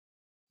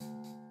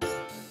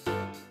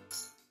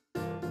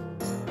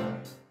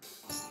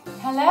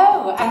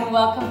Hello and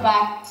welcome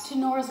back to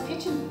Nora's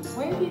Kitchen.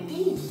 Where have you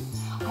been?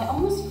 I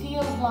almost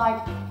feel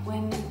like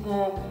when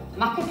the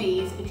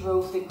Maccabees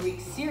drove the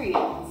Greek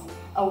Syrians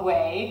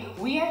away,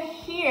 we are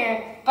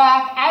here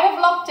back out of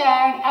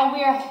lockdown and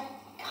we are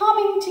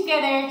coming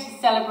together to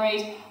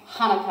celebrate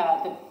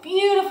Chanukah, the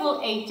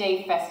beautiful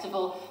 8-day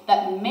festival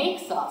that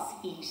makes us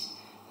eat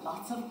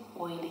lots of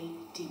oily,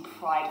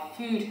 deep-fried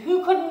food.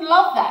 Who couldn't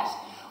love that?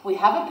 We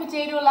have a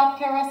potato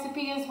latke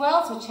recipe as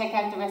well, so check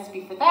out the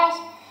recipe for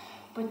that.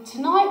 But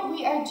tonight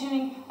we are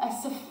doing a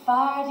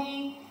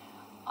Sephardi,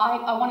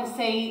 I want to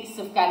say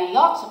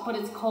Sephardiot, but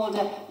it's called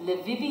a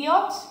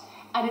Levivot,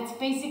 and it's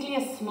basically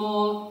a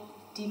small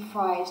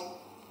deep-fried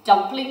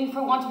dumpling,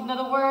 for want of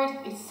another word.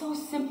 It's so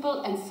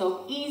simple and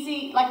so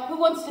easy. Like, who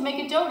wants to make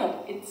a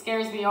donut? It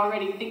scares me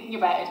already thinking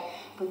about it.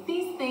 But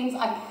these things,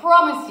 I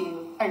promise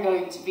you, are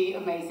going to be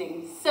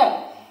amazing.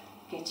 So,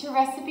 get your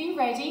recipe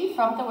ready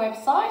from the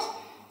website.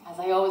 As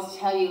I always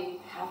tell you,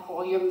 have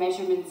all your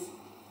measurements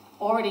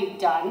already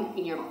done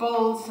in your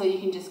bowl, so you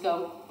can just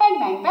go bang,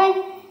 bang,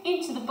 bang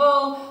into the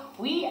bowl.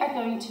 We are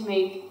going to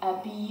make a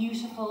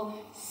beautiful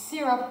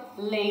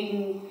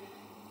syrup-laden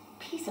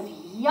piece of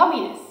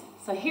yumminess.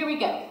 So here we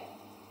go.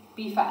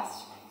 Be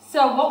fast.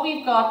 So what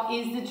we've got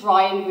is the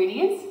dry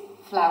ingredients: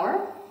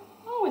 flour,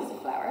 always the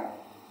flour,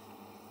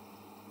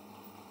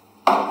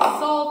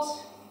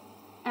 salt,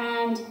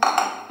 and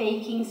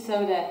baking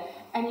soda.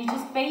 And you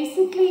just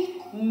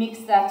basically mix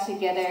that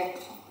together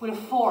with a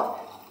fork.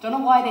 Don't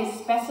know why they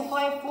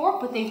specify a fork,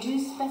 but they do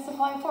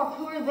specify a fork.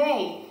 Who are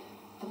they?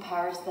 The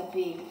powers that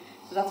be.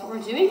 So that's what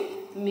we're doing,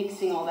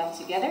 mixing all that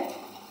together.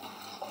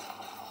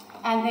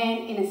 And then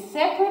in a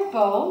separate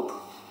bowl,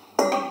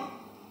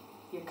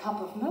 your cup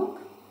of milk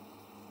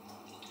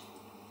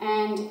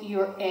and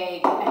your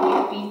egg, and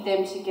you beat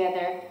them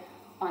together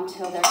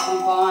until they're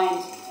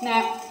combined.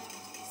 Now,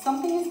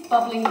 something is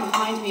bubbling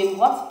behind me, and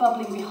what's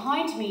bubbling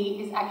behind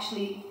me is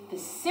actually the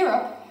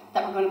syrup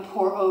that we're going to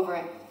pour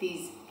over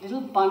these little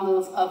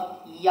bundles of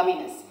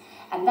yumminess.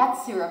 And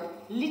that syrup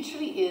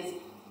literally is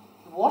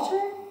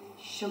water,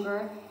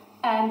 sugar,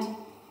 and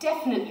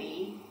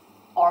definitely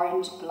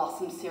orange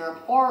blossom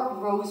syrup or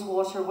rose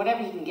water,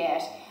 whatever you can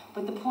get.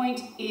 But the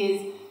point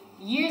is,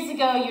 years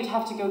ago you'd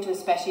have to go to a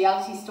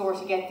specialty store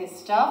to get this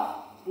stuff.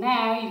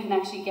 Now you can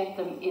actually get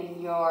them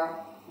in your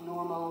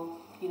normal,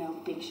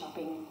 big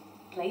shopping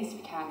place. We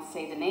can't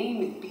say the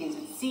name. It begins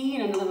with C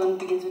and another one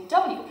begins with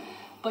W.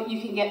 But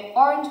you can get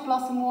orange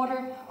blossom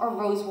water or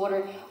rose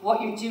water. What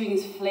you're doing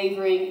is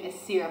flavoring a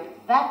syrup.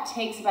 That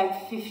takes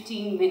about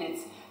 15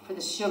 minutes for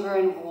the sugar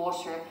and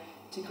water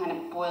to kind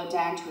of boil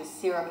down to a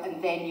syrup,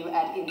 and then you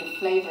add in the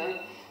flavor.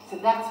 So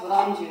that's what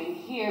I'm doing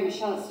here.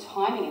 Michelle is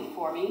timing it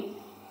for me.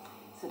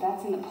 So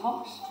that's in the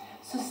pot.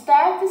 So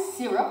start the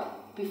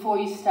syrup before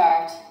you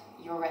start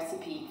your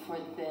recipe for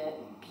the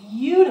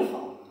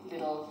beautiful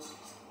little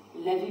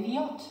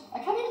Levivot. I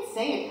can't even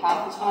say it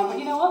half the time, but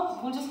you know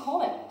what? We'll just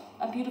call it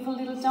a beautiful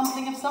little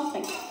dumpling of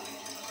something.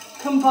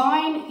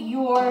 Combine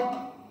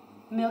your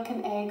milk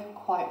and egg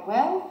quite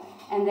well,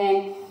 and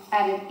then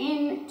add it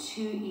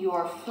into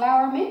your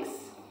flour mix,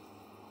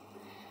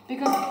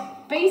 because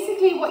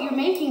basically what you're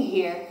making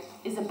here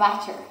is a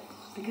batter,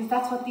 because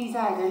that's what these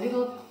are. They're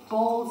little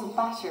balls of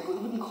batter, but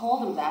we wouldn't call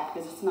them that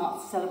because it's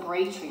not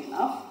celebratory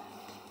enough.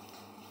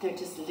 They're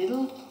just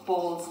little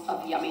balls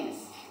of yumminess.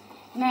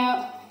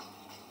 Now,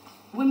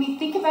 when we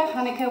think about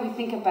Chanukah, we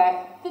think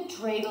about the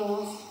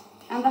dreidels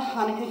and the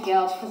Chanukah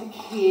gelt for the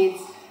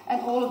kids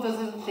and all of those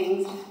other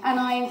things. And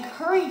I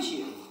encourage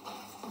you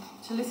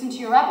to listen to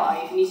your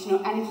rabbi if you need to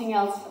know anything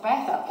else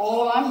about that.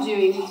 All I'm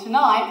doing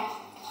tonight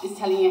is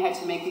telling you how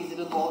to make these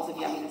little balls of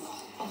yumminess.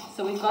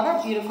 So we've got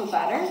our beautiful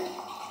batter.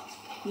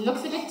 It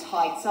looks a bit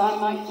tight, so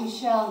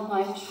Michelle,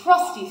 my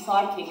trusty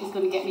sidekick, is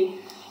going to get me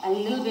a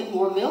little bit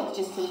more milk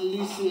just to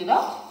loosen it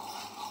up.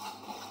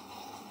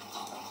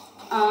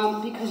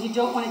 Because you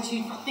don't want it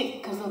too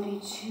thick, because it'll be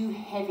too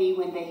heavy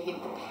when they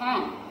hit the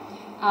pan.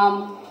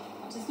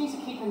 I just need to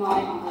keep an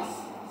eye on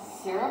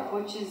this syrup,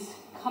 which is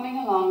coming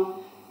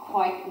along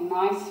quite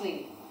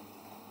nicely.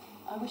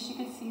 I wish you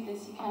could see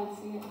this. You can't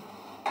see it.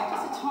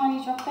 Just a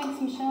tiny drop.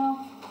 Thanks,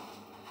 Michelle.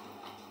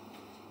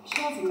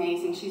 Michelle's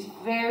amazing. She's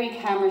very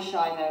camera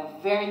shy, though.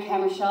 Very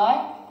camera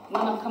shy.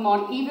 No, come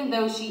on. Even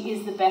though she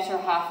is the better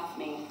half of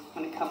me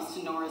when it comes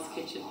to Nora's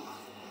Kitchen.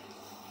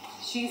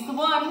 She's the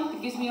one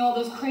that gives me all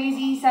those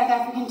crazy South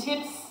African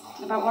tips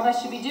about what I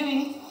should be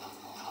doing.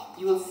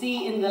 You will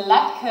see in the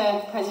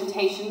latke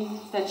presentation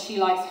that she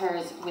likes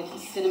hers with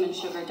cinnamon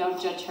sugar. Don't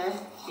judge her.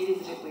 It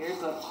is a bit weird,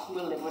 but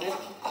we'll live with it.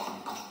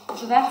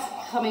 So that's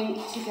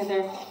coming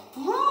together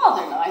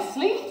rather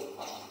nicely.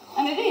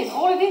 And it is.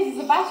 All it is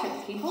a batter,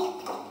 people.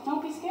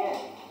 Don't be scared.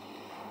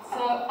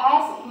 So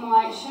as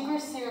my sugar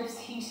syrup's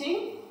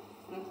heating,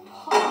 I'm going to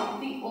pop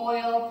the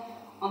oil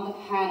on the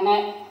pan.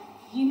 Now,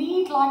 you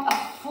need like a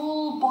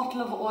full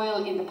bottle of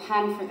oil in the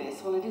pan for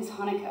this. Well, it is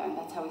Chanukah, and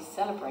that's how we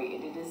celebrate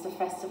it. It is the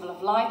festival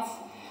of lights.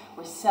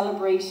 We're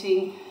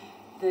celebrating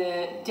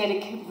the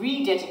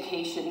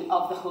rededication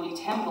of the Holy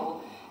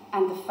Temple,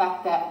 and the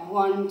fact that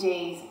one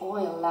day's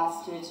oil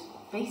lasted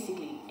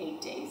basically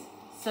 8 days.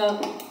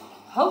 So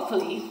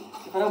hopefully,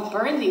 if I don't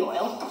burn the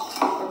oil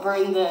or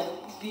burn the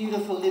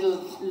beautiful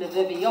little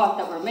Levivot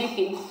that we're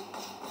making,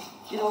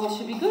 it all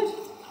should be good.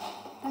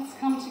 That's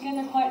come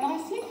together quite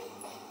nicely.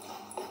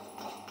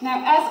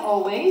 Now, as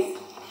always,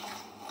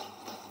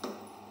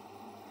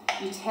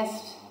 you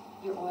test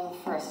your oil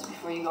first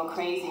before you go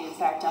crazy and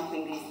start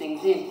dumping these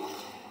things in.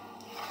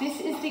 This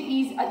is the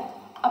easy,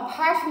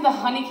 apart from the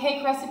honey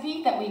cake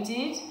recipe that we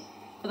did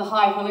for the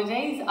high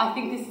holidays, I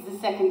think this is the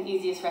second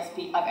easiest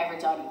recipe I've ever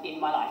done in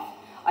my life.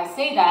 I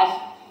say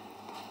that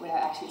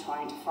without actually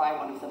trying to fry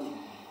one of them.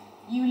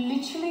 You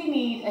literally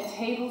need a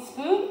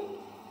tablespoon,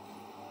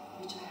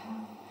 which I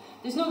have.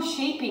 There's no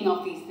shaping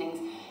of these things.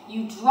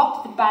 You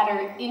drop the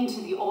batter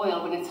into the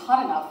oil when it's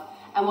hot enough,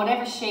 and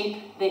whatever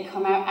shape they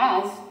come out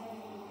as,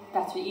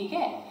 that's what you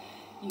get.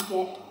 You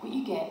get what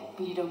you get,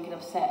 but you don't get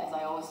upset, as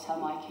I always tell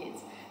my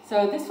kids.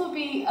 So this will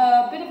be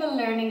a bit of a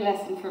learning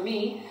lesson for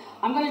me.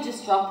 I'm going to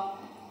just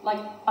drop, like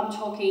I'm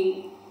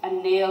talking, a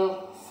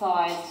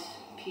nail-sized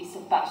piece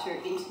of batter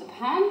into the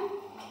pan,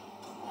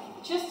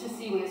 just to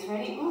see when it's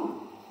ready.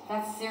 Ooh,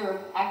 that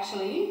syrup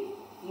actually,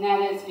 now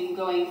that it's been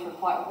going for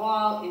quite a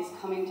while, is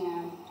coming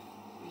down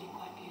really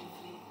quite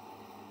beautifully.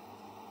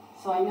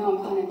 So I know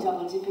I'm kind of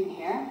double dipping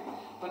here,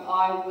 but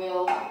I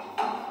will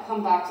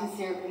come back to the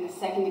syrup in a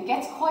second. It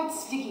gets quite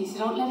sticky, so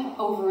don't let it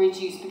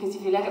over-reduce, because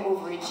if you let it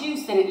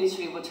over-reduce, then it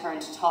literally will turn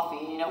to toffee,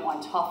 and you don't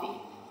want toffee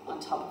on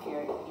top of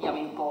your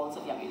yummy balls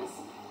of yumminess.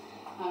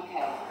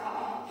 Okay,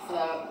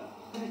 so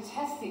I'm going to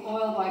test the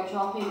oil by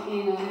dropping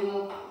in a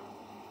little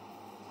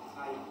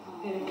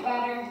bit of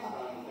batter.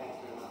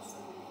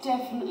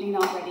 Definitely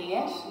not ready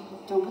yet.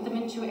 Don't put them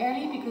in too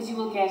early, because you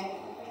will get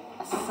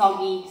a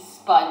soggy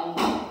sponge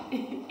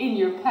in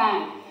your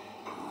pan.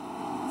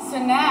 So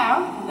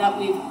now that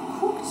we've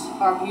cooked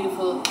our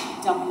beautiful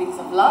dumplings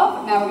of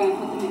love, now we're going to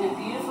put them in a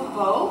beautiful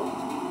bowl.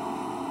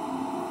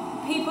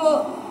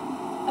 People,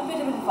 a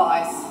bit of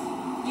advice.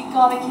 You've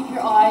got to keep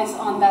your eyes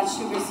on that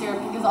sugar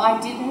syrup, because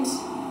I didn't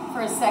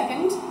for a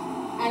second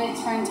and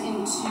it turned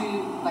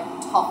into like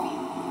toffee,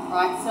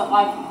 right? So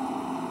I've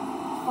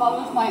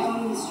followed my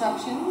own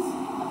instructions,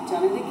 I've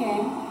done it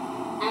again,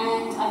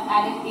 and I've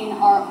added in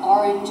our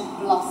orange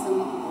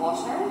blossom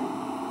water,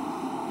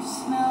 which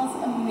smells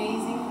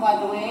amazing, by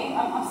the way.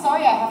 I'm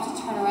sorry I have to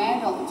turn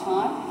around all the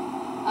time,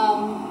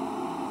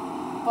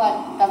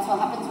 but that's what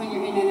happens when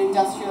you're in an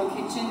industrial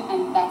kitchen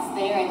and that's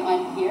there and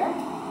I'm here.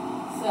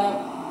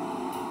 So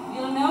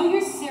you'll know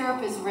your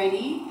syrup is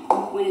ready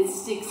when it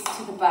sticks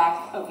to the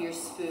back of your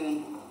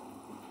spoon.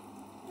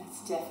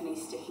 It's definitely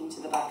sticking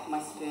to the back of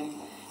my spoon.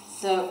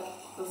 So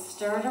we'll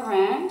stir it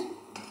around,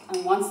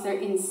 and once they're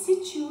in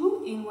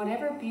situ, in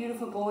whatever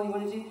beautiful bowl you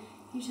want to do,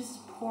 you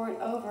just pour it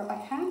over.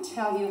 I can't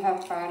tell you how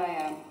proud I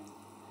am.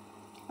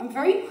 I'm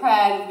very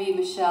proud of me,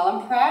 Michelle.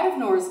 I'm proud of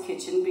Nora's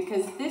Kitchen,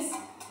 because this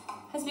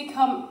has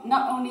become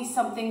not only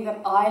something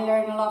that I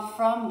learn a lot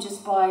from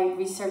just by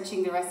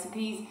researching the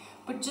recipes,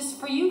 but just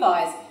for you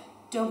guys.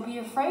 Don't be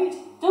afraid.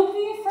 Don't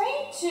be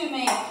afraid to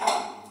make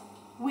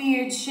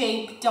weird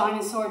shaped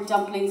dinosaur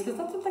dumplings, because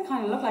that's what they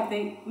kind of look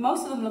like.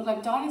 Most of them look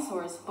like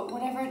dinosaurs, but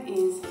whatever it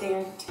is,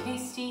 they're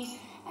tasty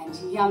and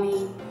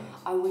yummy.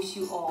 I wish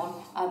you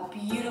all a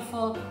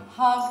beautiful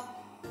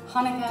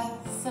Chanukah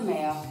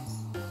Sameach.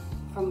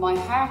 From my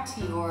heart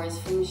to yours,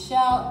 from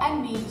Michelle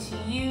and me to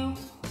you.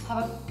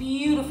 Have a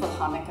beautiful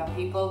Hanukkah,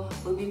 people.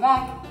 We'll be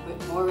back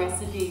with more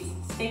recipes.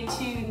 Stay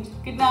tuned.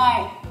 Good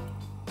night.